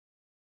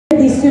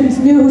These students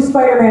knew who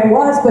Spider-Man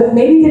was, but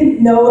maybe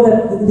didn't know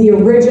the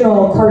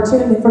original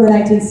cartoon from the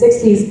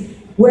 1960s,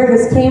 where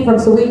this came from.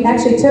 So we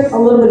actually took a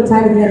little bit of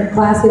time at the end of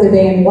class the other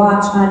day and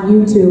watched on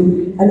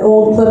YouTube an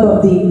old clip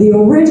of the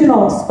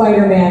original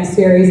Spider-Man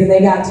series, and they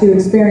got to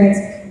experience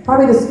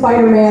probably the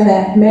Spider-Man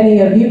that many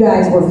of you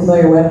guys were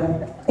familiar with.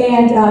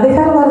 And they've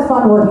had a lot of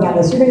fun working on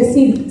this. You're going to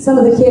see some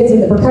of the kids in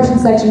the percussion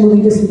section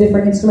moving to some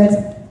different instruments.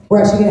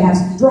 We're actually going to have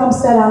some drum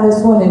set on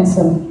this one and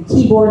some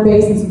keyboard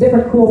bass and some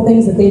different cool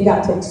things that they've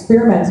got to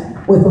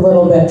experiment with a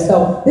little bit.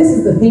 So this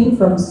is the theme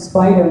from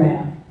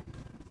Spider-Man.